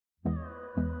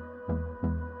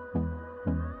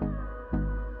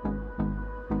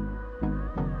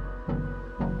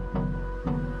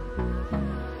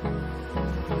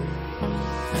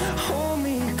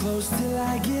till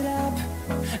I get up.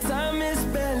 Time is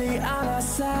barely on our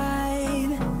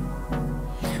side.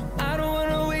 I don't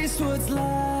wanna waste what's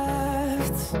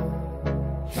left.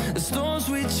 The storms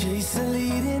we chase are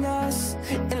leading us,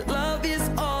 and